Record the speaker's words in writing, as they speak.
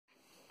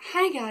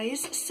Hi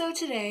guys, so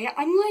today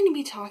I'm going to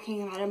be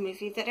talking about a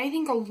movie that I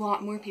think a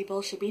lot more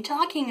people should be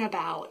talking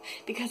about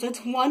because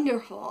it's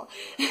wonderful.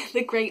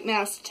 The Great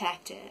Mouse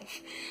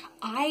Detective.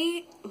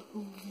 I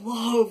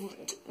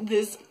loved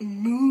this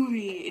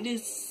movie. It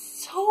is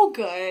so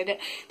good.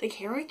 The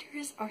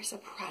characters are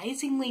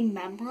surprisingly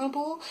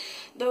memorable,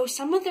 though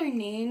some of their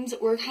names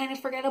were kind of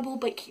forgettable,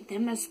 but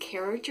them as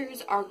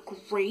characters are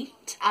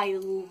great. I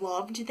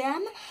loved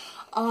them.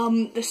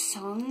 The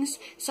songs,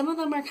 some of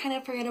them are kind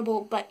of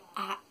forgettable, but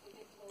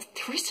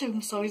there were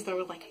some songs that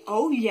were like,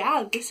 oh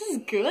yeah, this is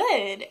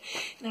good.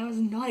 And I was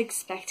not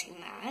expecting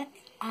that.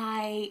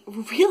 I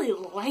really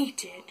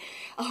liked it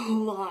a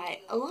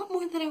lot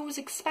more than I was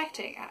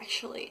expecting,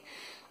 actually.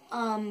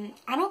 I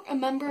don't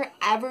remember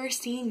ever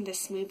seeing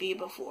this movie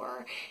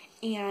before,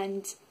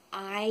 and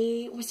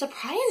I was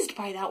surprised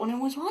by that when I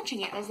was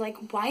watching it. I was like,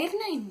 why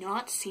haven't I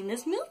not seen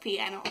this movie?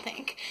 I don't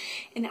think.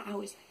 And I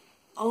was like,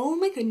 oh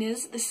my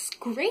goodness, this is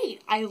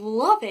great. I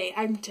love it.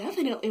 I'm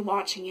definitely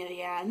watching it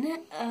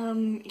again.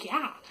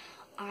 Yeah,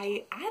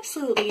 I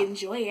absolutely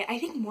enjoy it. I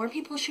think more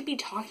people should be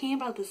talking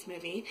about this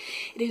movie.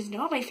 It is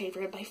not my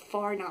favorite, by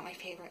far not my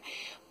favorite.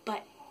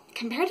 But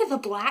compared to The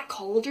Black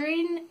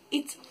Cauldron,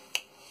 it's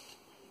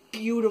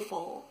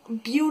beautiful.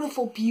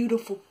 Beautiful,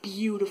 beautiful,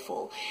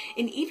 beautiful.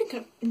 And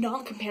even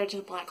not compared to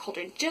The Black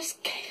Cauldron,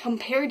 just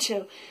compared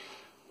to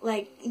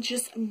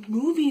just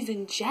movies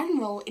in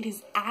general, it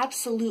is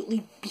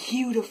absolutely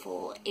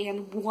beautiful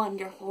and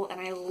wonderful, and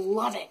I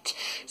love it.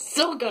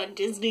 So good,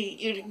 Disney.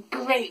 You did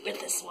great with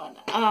this one.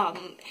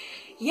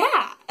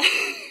 Yeah.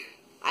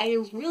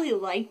 I really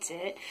liked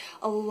it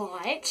a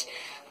lot.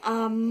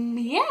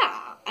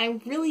 Yeah, I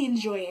really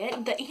enjoy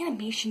it. The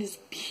animation is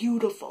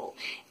beautiful.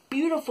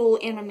 Beautiful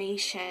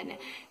animation.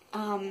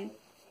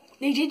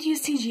 They did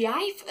use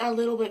CGI a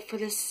little bit for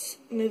this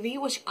movie,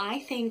 which I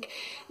think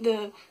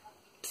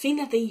seeing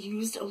that they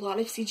used a lot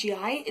of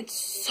CGI, it's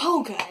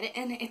so good,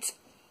 and it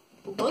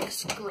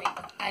looks great.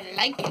 I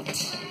like it.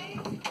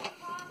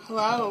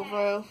 Hello,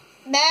 Rue.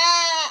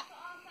 Bah!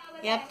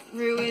 Yep,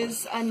 Rue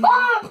is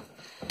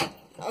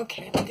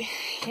okay,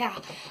 yeah.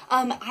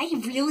 I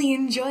really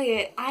enjoy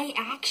it. I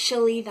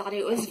actually thought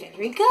it was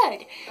very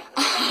good.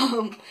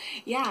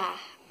 Yeah.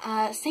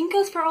 Same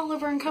goes for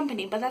Oliver and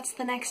Company, but that's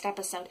the next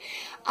episode.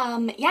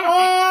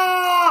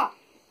 Yeah.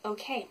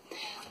 Okay.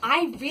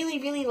 I really,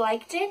 really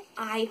liked it.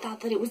 I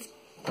thought that it was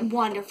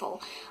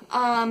wonderful.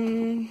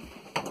 The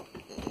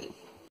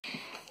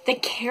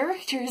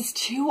characters,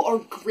 too, are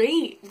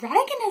great.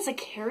 Ratigan as a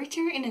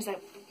character and as a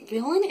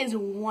villain is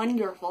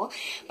wonderful.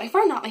 By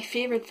far not my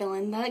favorite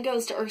villain. That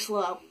goes to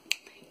Ursula.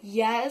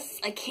 Yes,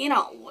 I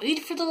cannot wait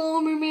for The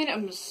Little Mermaid.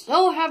 I'm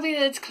so happy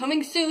that it's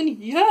coming soon.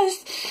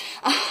 Yes!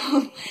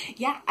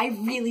 Yeah, I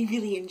really,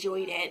 really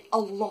enjoyed it a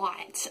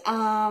lot.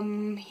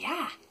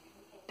 Yeah.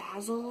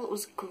 Basil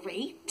was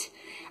great.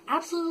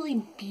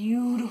 Absolutely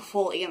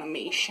beautiful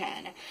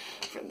animation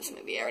for this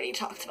movie. I already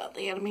talked about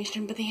the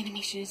animation, but the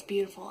animation is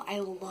beautiful. I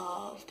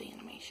love the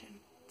animation.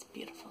 It's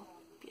beautiful,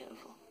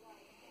 beautiful,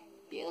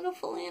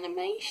 beautiful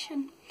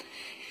animation.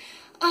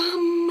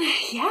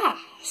 Yeah,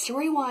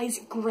 story-wise,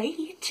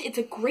 great. It's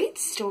a great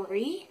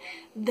story.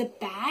 The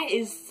bat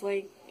is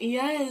like,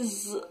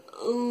 yes,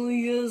 oh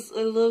yes,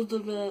 I love the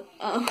bat.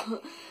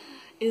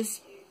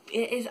 It's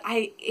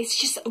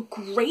just a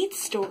great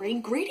story,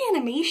 great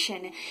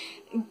animation,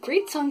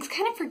 great songs,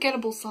 kind of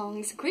forgettable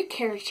songs, great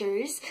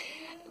characters.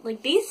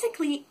 Like,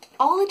 basically,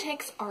 all the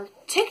ticks are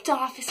ticked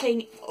off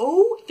saying,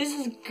 oh, this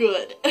is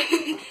good.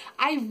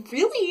 I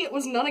really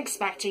was not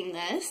expecting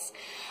this.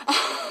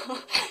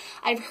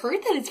 I've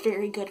heard that it's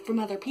very good from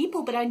other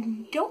people, but I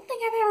don't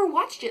think I've ever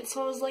watched it,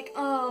 so I was like,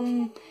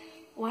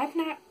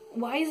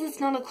 why is this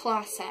not a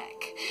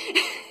classic?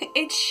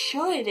 It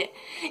should.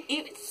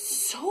 It's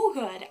so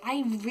good.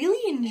 I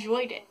really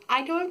enjoyed it.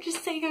 I know I'm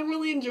just saying I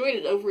really enjoyed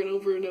it over and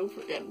over and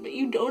over again, but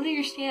you don't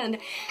understand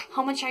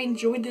how much I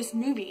enjoyed this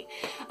movie.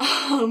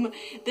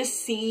 This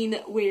scene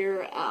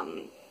where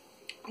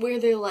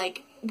they're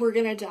like, we're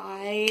gonna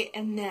die,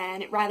 and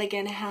then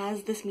Ratigan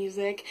has this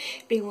music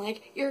being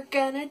like, you're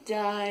gonna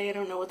die. I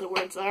don't know what the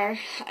words are.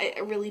 I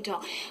really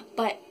don't.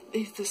 But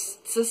the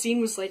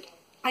scene was like,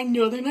 I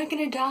know they're not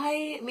gonna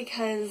die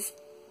because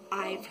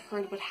I've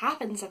heard what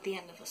happens at the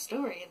end of the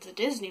story. It's a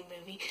Disney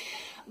movie.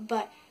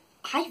 But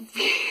I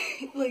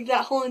really, like,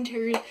 that whole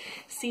entire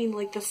scene,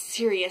 like, the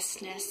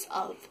seriousness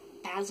of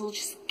Basil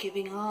just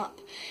giving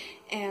up,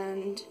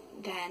 and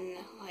then,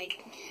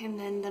 like, and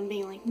then them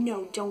being like,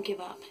 no, don't give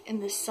up.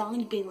 And the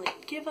song being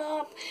like, give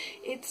up,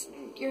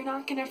 you're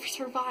not gonna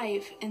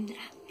survive. And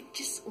I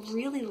just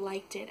really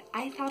liked it.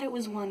 I thought it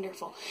was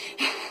wonderful.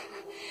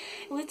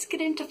 Let's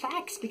get into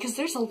facts, because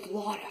there's a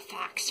lot of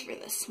facts for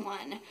this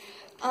one.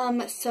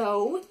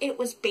 So, it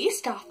was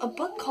based off a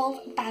book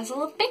called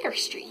Basil of Baker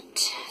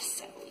Street.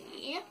 So,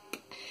 yep.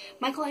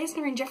 Michael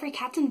Eisner and Jeffrey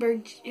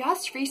Katzenberg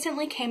just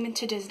recently came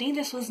into Disney.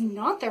 This was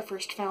not their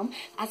first film.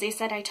 As I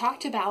said, I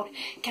talked about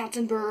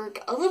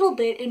Katzenberg a little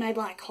bit in my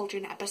Black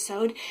Cauldron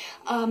episode,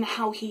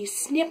 how he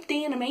snipped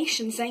the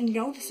animation saying,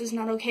 no, this is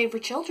not okay for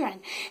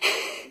children.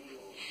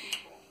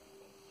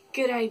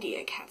 Good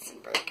idea,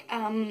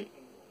 Katzenberg.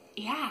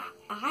 Yeah,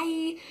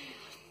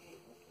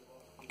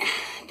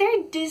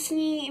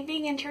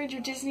 being in charge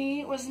of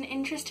Disney was an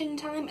interesting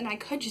time, and I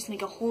could just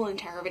make a whole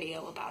entire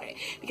video about it,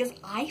 because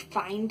I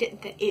find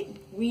that it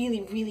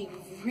really, really,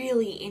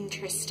 really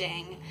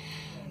interesting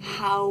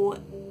how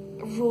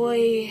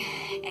Roy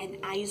and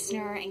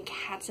Eisner and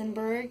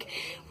Katzenberg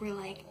were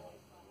like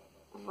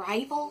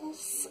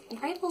rivals.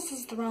 Rivals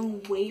is the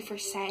wrong way for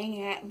saying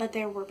it, but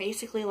they were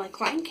basically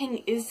like, Lion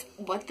King is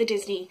what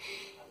Disney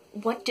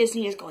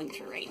is going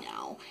through right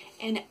now.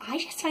 And I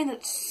just find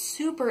that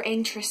super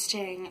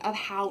interesting of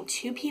how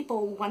two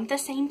people want the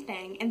same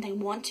thing and they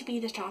want to be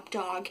the top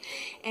dog,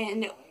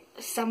 and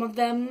some of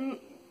them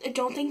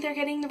don't think they're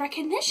getting the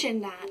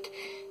recognition that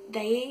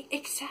they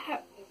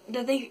accept,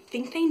 that they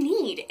think they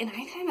need, and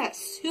I find that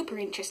super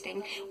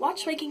interesting.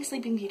 Watch Waking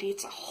Sleeping Beauty,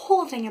 it's a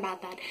whole thing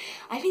about that.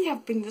 I think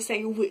I've been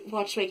saying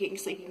Watch Waking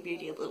Sleeping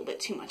Beauty a little bit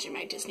too much in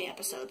my Disney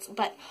episodes,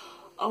 but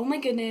oh my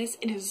goodness,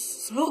 it is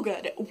so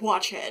good.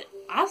 Watch it.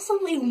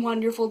 Absolutely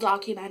wonderful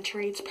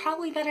documentary. It's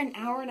probably about an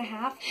hour and a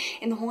half,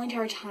 and the whole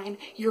entire time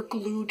you're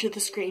glued to the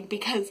screen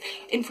because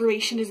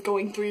information is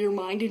going through your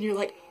mind and you're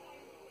like,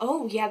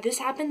 oh yeah, this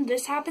happened,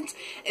 this happens,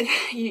 and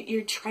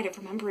you try to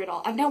remember it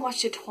all. I've now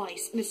watched it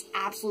twice, and it's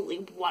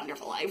absolutely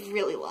wonderful. I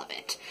really love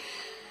it.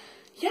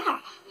 Yeah,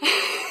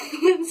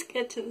 let's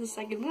get to the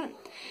second one.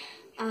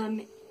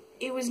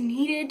 It was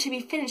needed to be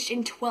finished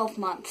in 12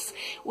 months,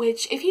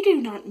 which, if you do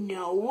not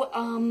know,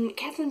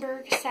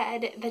 Katzenberg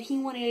said that he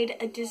wanted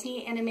a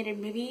Disney animated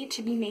movie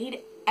to be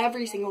made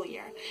every single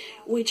year,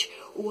 which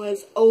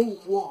was a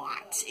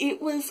lot. It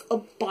was a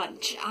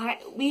bunch.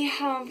 We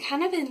have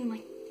kind of been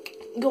like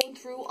going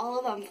through all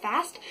of them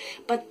fast,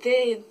 but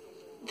the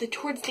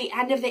towards the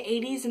end of the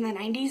 80s and the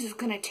 90s is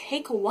gonna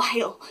take a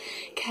while,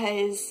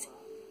 because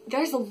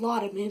there's a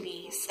lot of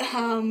movies.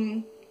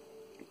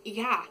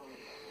 Yeah.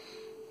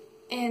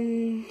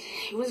 And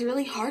it was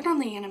really hard on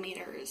the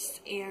animators,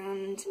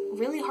 and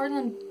really hard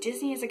on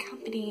Disney as a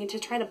company to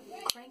try to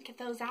crank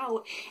those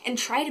out and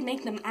try to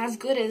make them as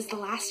good as the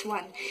last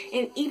one,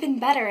 and even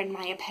better in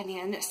my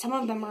opinion. Some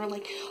of them are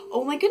like,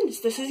 oh my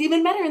goodness, this is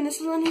even better, and this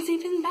one is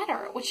even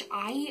better, which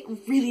I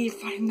really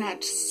find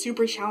that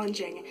super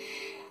challenging.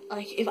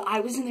 Like, if I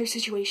was in their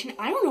situation,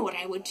 I don't know what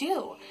I would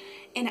do.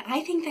 And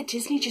I think that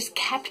Disney just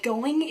kept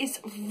going is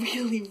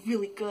really,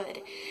 really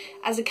good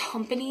as a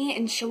company,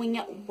 and showing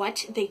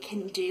what they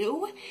can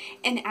do.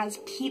 And as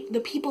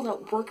the people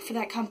that work for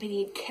that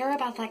company care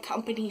about that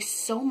company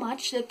so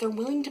much that they're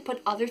willing to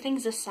put other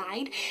things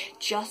aside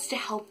just to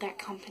help that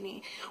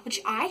company. Which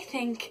I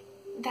think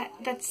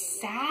that's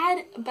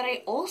sad, but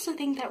I also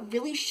think that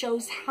really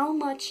shows how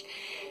much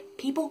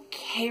people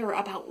care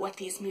about what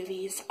these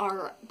movies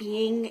are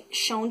being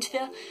shown to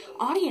the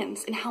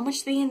audience and how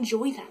much they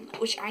enjoy them,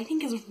 which I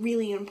think is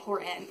really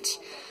important.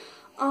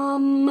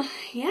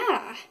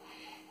 Yeah.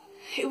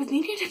 It was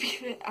needed to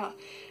be,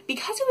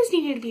 because it was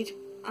needed to be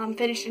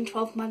finished in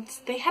 12 months,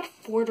 they had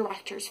 4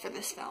 directors for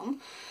this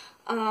film.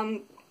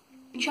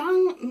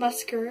 John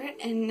Musker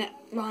and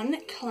Ron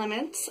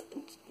Clements'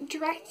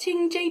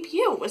 directing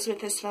debut was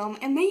with this film,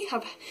 and they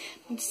have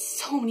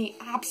so many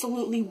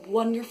absolutely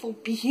wonderful,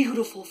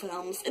 beautiful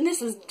films, and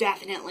this is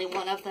definitely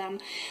one of them.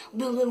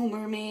 The Little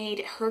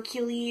Mermaid,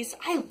 Hercules,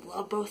 I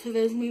love both of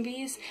those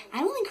movies. I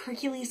don't think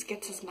Hercules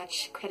gets as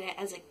much credit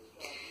as it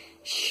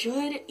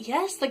should.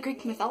 Yes, the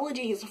Greek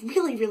mythology is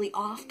really, really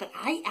off, but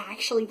I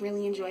actually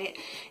really enjoy it,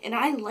 and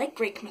I like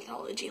Greek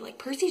mythology. Like,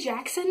 Percy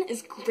Jackson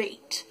is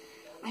great.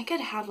 I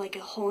could have like a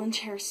whole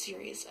entire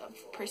series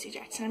of Percy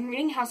Jackson. I'm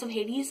reading House of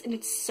Hades, and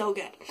it's so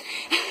good.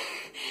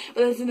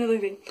 But that's another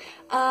thing.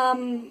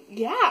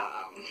 Yeah.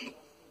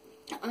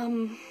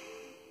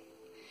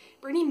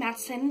 Bernie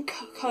Mattson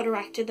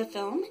co-directed the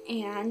film,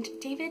 and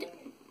David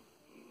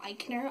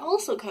Eichner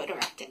also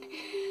co-directed.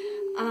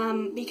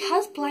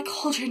 Because Black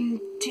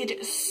Cauldron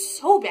did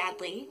so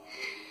badly,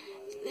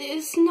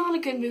 it's not a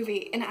good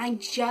movie, and I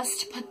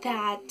just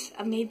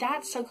made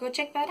that, so go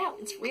check that out.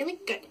 It's really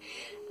good.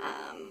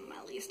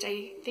 At least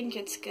I think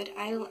it's good.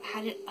 I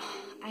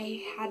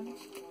had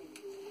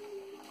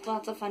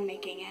lots of fun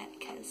making it,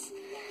 because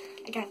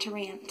I got to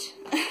rant.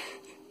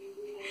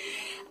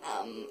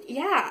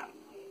 Yeah.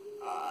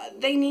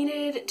 They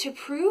needed to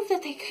prove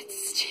that they could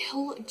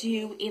still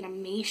do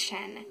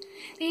animation.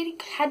 They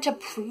had to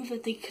prove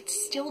that they could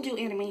still do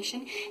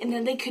animation, and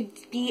that they could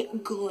be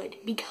good,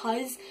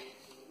 because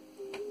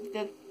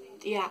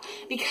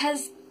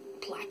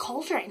Black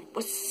Cauldron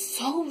was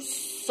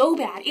so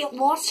bad. It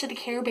lost to the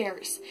Care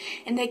Bears,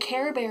 and the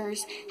Care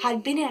Bears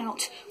had been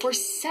out for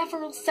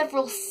several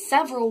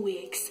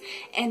weeks,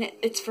 and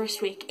its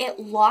first week, it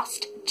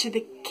lost to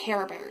the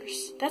Care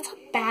Bears. That's how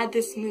bad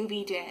this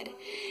movie did.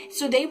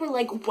 So they were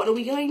like, what are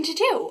we going to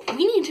do?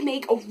 We need to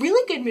make a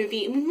really good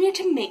movie, and we need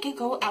to make it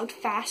go out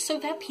fast so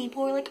that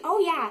people are like, oh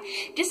yeah,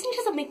 Disney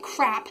doesn't make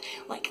crap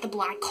like the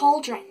Black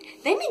Cauldron.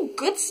 They make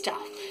good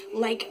stuff,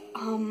 like,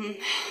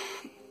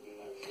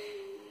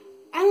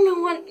 I don't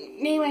know what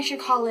name I should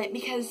call it,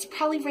 because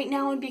probably right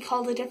now it would be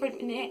called a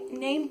different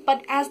name,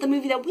 but as the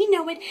movie that we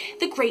know it,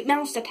 The Great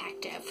Mouse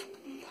Detective.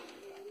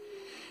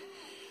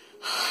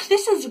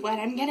 This is what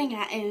I'm getting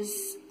at,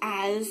 is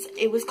as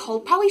it was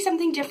called probably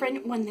something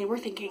different when they were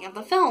thinking of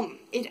the film.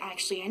 It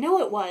actually, I know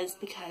it was,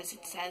 because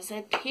it says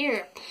it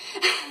here.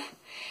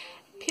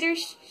 Peter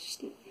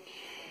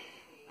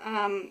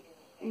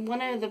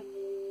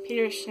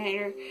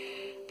Schneider.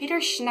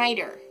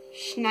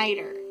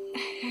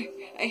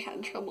 I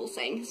had trouble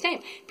saying his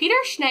name. Peter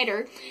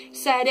Schneider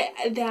said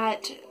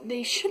that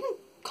they shouldn't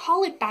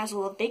call it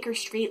Basil of Baker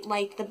Street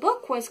like the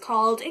book was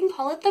called, and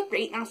call it The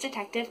Great Mouse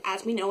Detective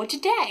as we know it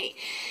today.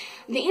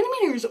 The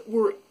animators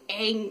were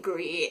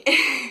angry.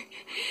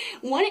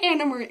 One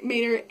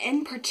animator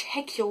in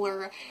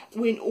particular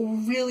went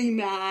really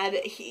mad.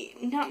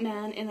 Not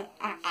mad, and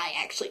I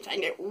actually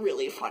find it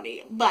really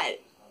funny, but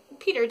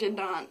Peter did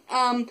not.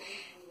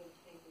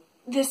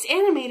 This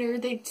animator,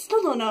 they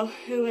still don't know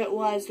who it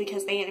was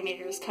because the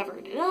animators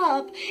covered it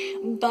up,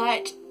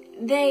 but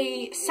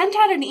they sent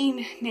out an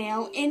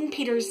email in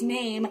Peter's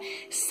name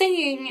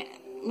saying,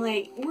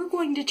 like, we're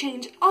going to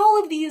change all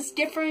of these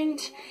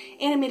different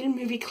animated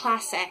movie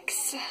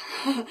classics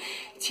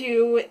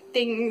to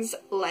things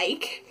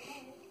like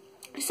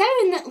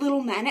Seven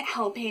Little Men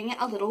helping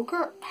a little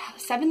girl.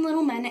 Seven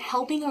Little Men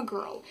helping a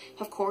girl.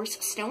 Of course,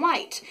 Snow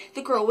White.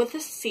 The Girl with the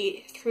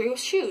See-Through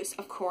Shoes.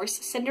 Of course,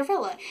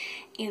 Cinderella.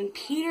 And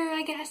Peter,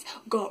 I guess,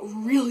 got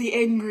really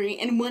angry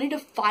and wanted to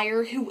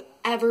fire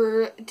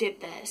whoever did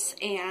this.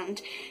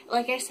 And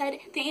like I said,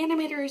 the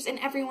animators and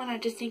everyone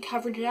at Disney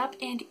covered it up,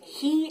 and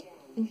he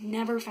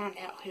never found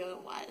out who it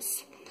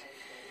was.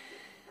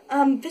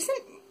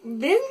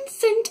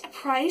 Vincent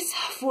Price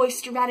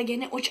voiced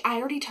Ratigan, which I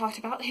already talked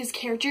about. His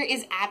character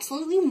is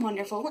absolutely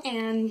wonderful,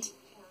 and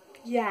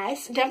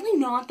yes, definitely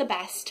not the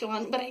best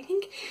one, but I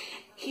think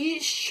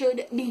he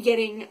should be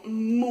getting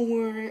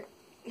more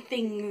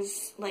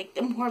things, like,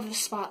 more of the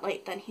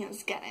spotlight than he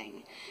is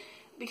getting.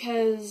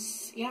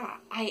 Because, yeah,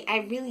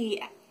 I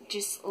really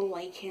just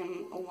like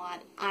him a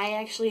lot. I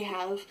actually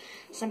have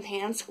some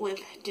pants with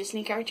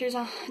Disney characters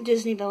on,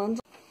 Disney villains.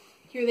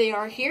 Here they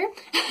are here.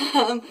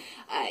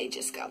 I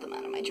just got them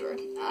out of my drawer.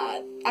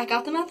 I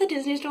got them at the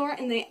Disney store,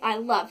 and I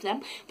love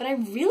them, but I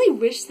really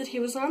wish that he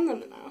was on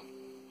them now.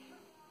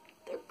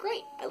 They're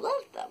great. I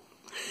love them.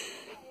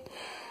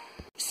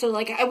 So,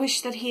 like, I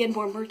wish that he had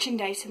more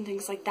merchandise and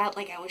things like that,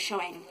 like I was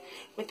showing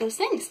with those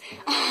things.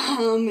 Yeah,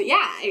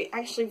 I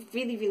actually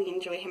really, really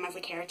enjoy him as a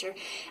character.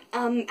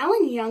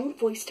 Alan Young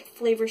voiced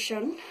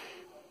Flavershone.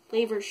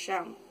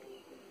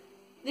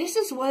 This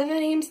is one of the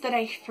names that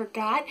I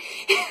forgot,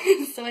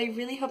 so I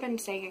really hope I'm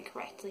saying it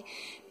correctly,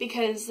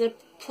 because the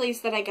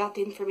place that I got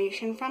the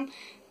information from,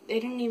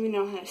 they didn't even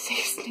know how to say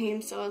his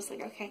name, so I was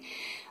like, okay.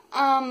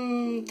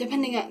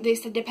 They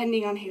said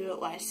depending on who it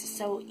was,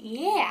 so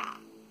yeah,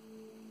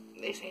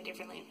 they say it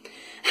differently.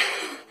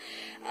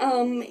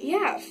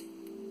 Yeah,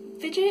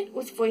 Fidget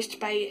was voiced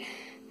by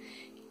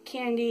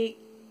Candy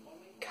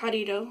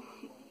Cadito,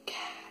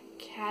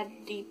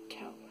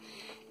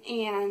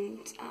 and,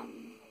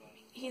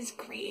 he's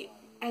great.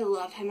 I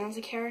love him as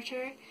a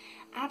character.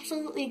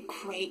 Absolutely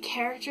great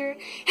character.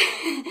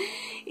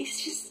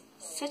 He's just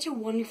such a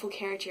wonderful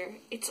character.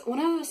 It's one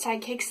of those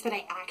sidekicks that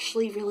I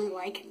actually really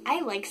like. I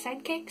like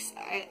sidekicks.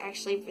 I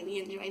actually really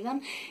enjoy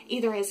them,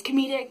 either as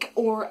comedic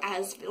or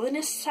as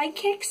villainous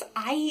sidekicks.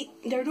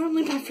 They're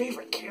normally my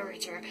favorite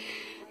character.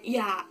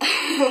 Yeah.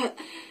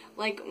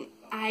 Like,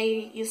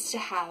 I used to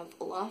have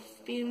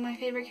Olaf being my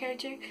favorite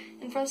character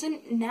in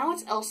Frozen. Now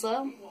it's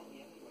Elsa.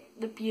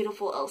 The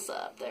beautiful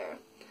Elsa up there.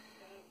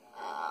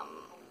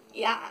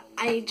 Yeah,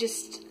 I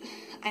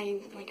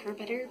like her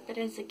better, but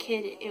as a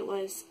kid it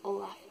was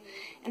Olaf,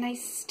 and I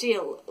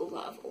still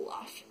love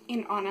Olaf.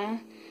 And Anna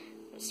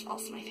was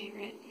also my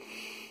favorite.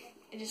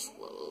 I just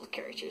love those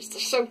characters, they're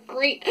so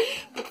great.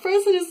 But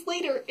Frozen is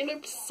later, and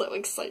I'm so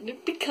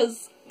excited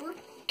because we're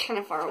kind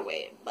of far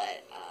away,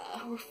 but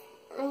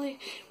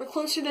we're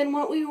closer than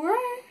what we were.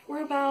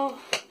 We're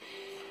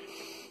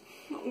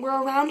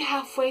around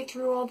halfway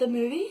through all the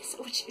movies,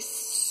 which is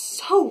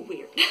so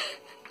weird.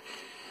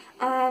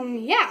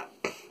 Yeah.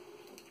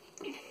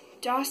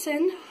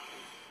 Dawson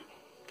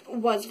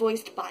was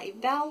voiced by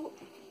Val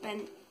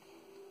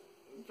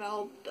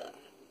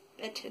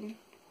Benton,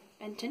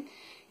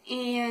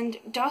 and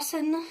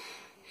Dawson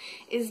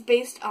is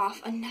based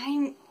off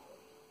one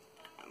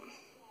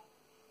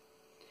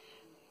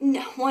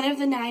of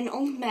the 9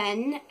 old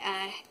men,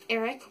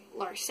 Eric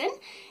Larson,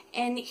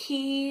 and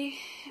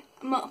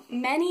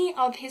many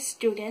of his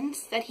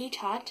students that he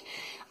taught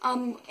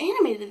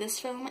animated this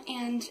film,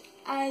 and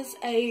as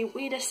a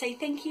way to say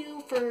thank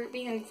you for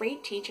being a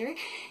great teacher,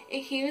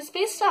 he was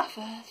based off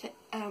of,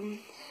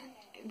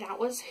 that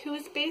was who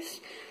was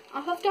based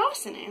off of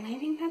Dawson, and I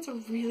think that's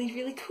really,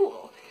 really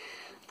cool.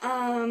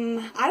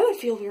 I would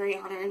feel very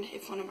honored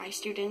if one of my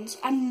students,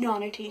 I'm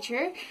not a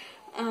teacher,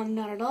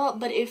 not at all,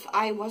 but if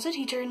I was a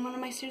teacher and one of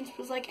my students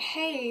was like,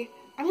 hey,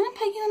 I'm gonna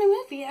put you in a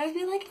movie, I would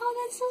be like, oh,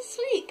 that's so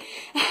sweet.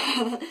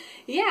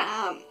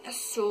 Yeah,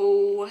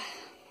 so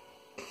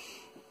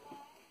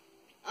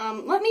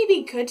Let Me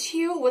Be Good to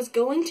You was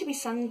going to be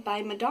sung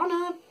by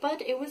Madonna,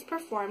 but it was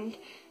performed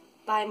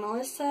by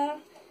Melissa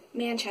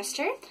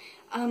Manchester.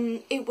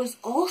 It was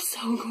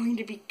also going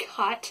to be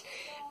cut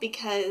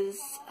because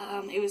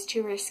it was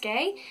too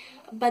risque,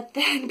 but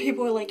then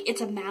people were like,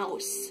 it's a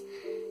mouse.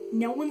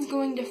 No one's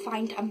going to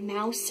find a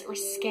mouse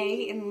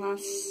risque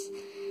unless,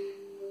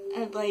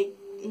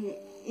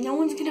 no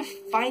one's gonna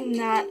find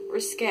that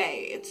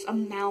risque. It's a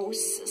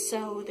mouse.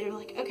 So they were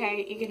like,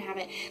 okay, you can have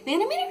it. The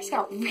animators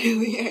got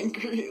really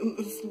angry in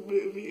this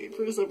movie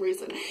for some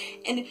reason.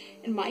 And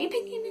in my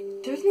opinion,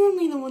 they're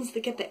normally the ones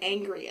that get the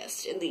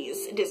angriest in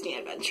these Disney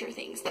adventure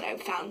things that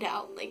I've found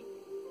out. Like,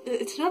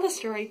 it's not the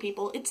story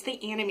people, it's the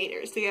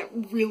animators. They get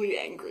really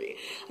angry.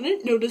 I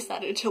didn't notice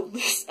that until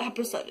this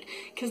episode,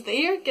 because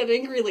they get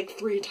angry like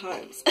 3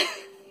 times.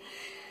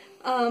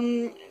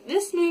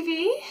 This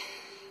movie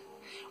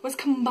was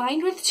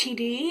combined with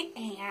 2D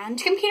and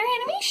computer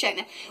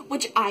animation,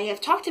 which I have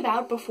talked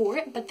about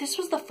before, but this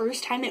was the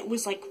first time it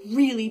was like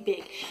really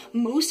big.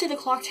 Most of the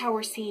clock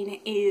tower scene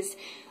is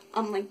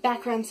like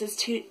backgrounds is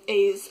CGI,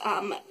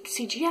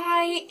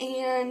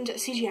 and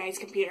CGI is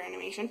computer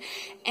animation,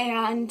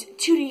 and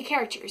 2D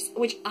characters,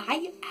 which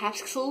I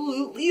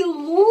absolutely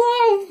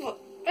love.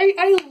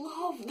 I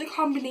love the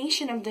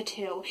combination of the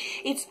two.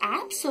 It's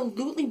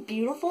absolutely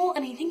beautiful,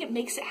 and I think it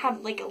makes it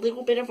have like a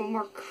little bit of a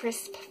more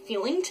crisp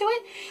feeling to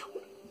it,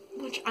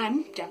 which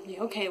I'm definitely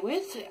okay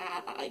with.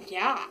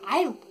 Yeah,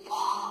 I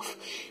love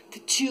the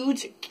two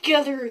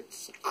together.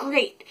 It's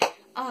great.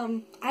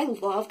 I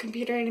love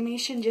computer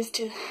animation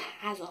just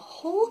as a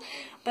whole,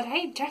 but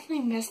I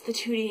definitely miss the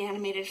 2D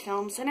animated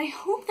films, and I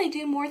hope they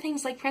do more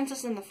things like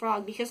Princess and the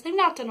Frog, because they've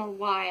not done a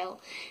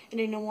while, and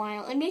in a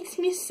while it makes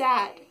me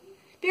sad.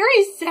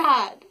 Very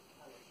sad.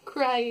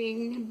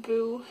 Crying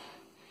boo.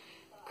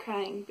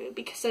 Crying boo,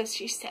 because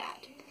she's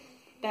sad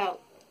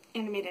about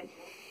animated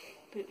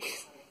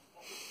movies.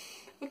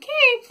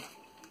 Okay.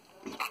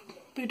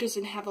 Boo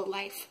doesn't have a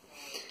life.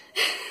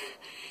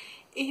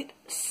 It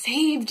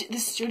saved the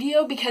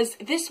studio because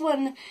this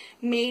one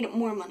made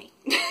more money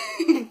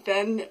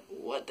than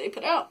what they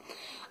put out.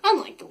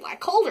 Unlike the Black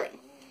Cauldron.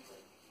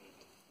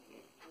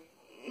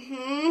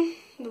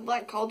 The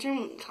Black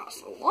Cauldron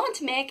cost a lot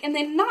to make, and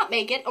they did not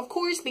make it, of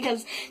course,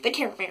 because the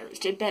Care Bears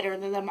did better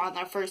than them on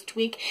their first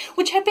week,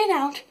 which had been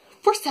out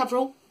for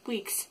several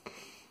weeks.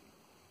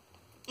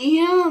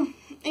 Yeah,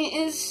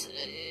 it's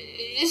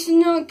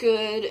not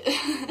good.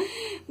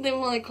 The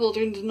Black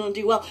Cauldron did not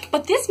do well,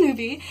 but this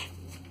movie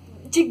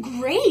did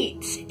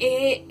great.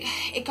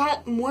 It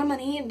got more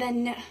money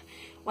than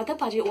what the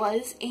budget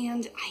was,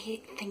 and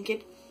I think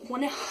it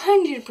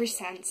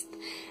 100%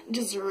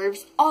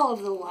 deserves all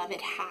of the love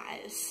it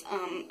has,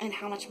 and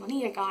how much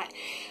money it got,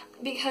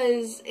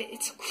 because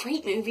it's a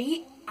great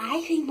movie.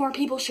 I think more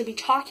people should be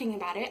talking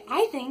about it.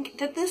 I think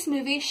that this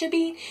movie should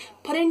be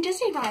put in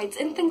Disney rides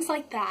and things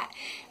like that.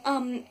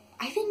 I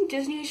think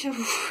Disney should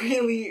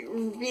really,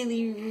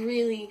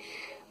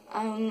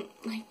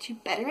 like, do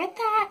better at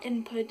that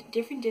and put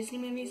different Disney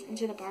movies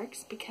into the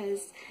parks,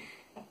 because,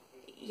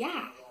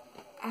 yeah.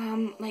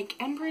 Like,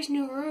 Emperor's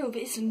New Groove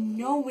is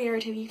nowhere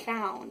to be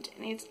found,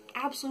 and it's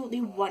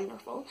absolutely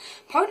wonderful.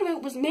 Part of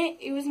it was made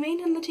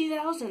in the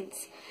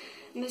 2000s.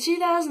 And the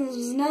 2000s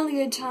was not a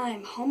good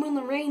time. Home on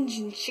the Range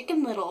and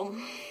Chicken Little.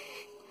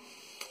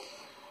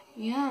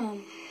 Yeah.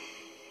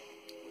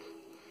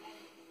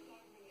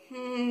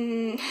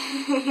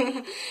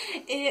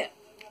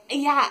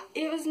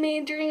 It was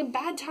made during a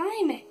bad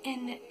time,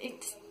 and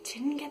it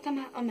didn't get the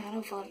amount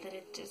of love that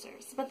it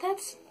deserves. But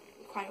that's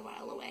quite a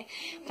while away,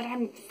 but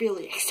I'm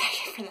really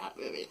excited for that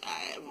movie.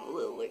 I am a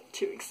little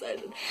too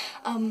excited.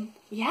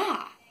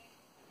 Yeah.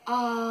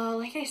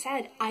 Like I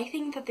said, I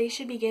think that they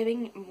should be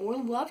giving more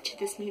love to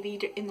this movie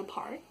in the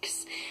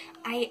parks.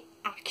 I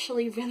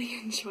actually really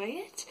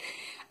enjoy it.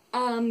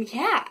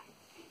 Yeah.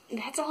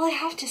 That's all I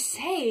have to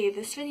say.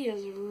 This video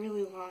is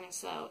really long,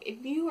 so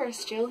if you are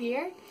still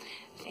here,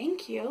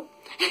 thank you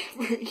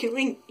for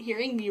hearing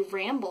me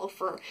ramble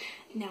for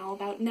now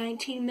about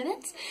 19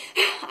 minutes.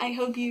 I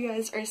hope you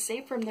guys are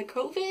safe from the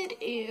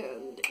COVID,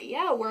 and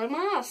yeah, wear a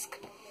mask.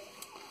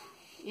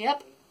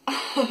 Yep.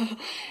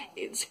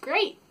 It's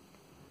great.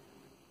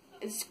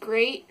 It's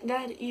great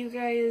that you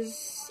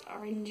guys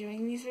are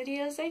enjoying these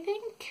videos, I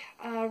think.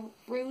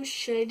 Rue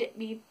should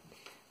be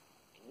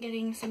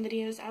getting some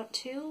videos out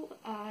too,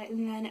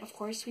 and then of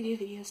course we do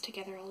videos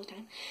together all the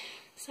time.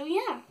 So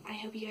yeah, I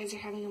hope you guys are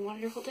having a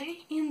wonderful day,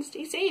 and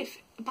stay safe.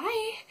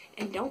 Bye!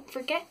 And don't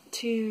forget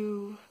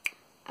to,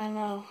 I don't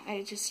know,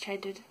 I just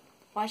tried to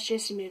watch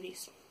Disney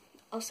movies.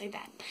 I'll say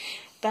that.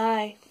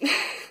 Bye!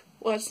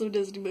 Watch some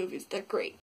Disney movies, they're great.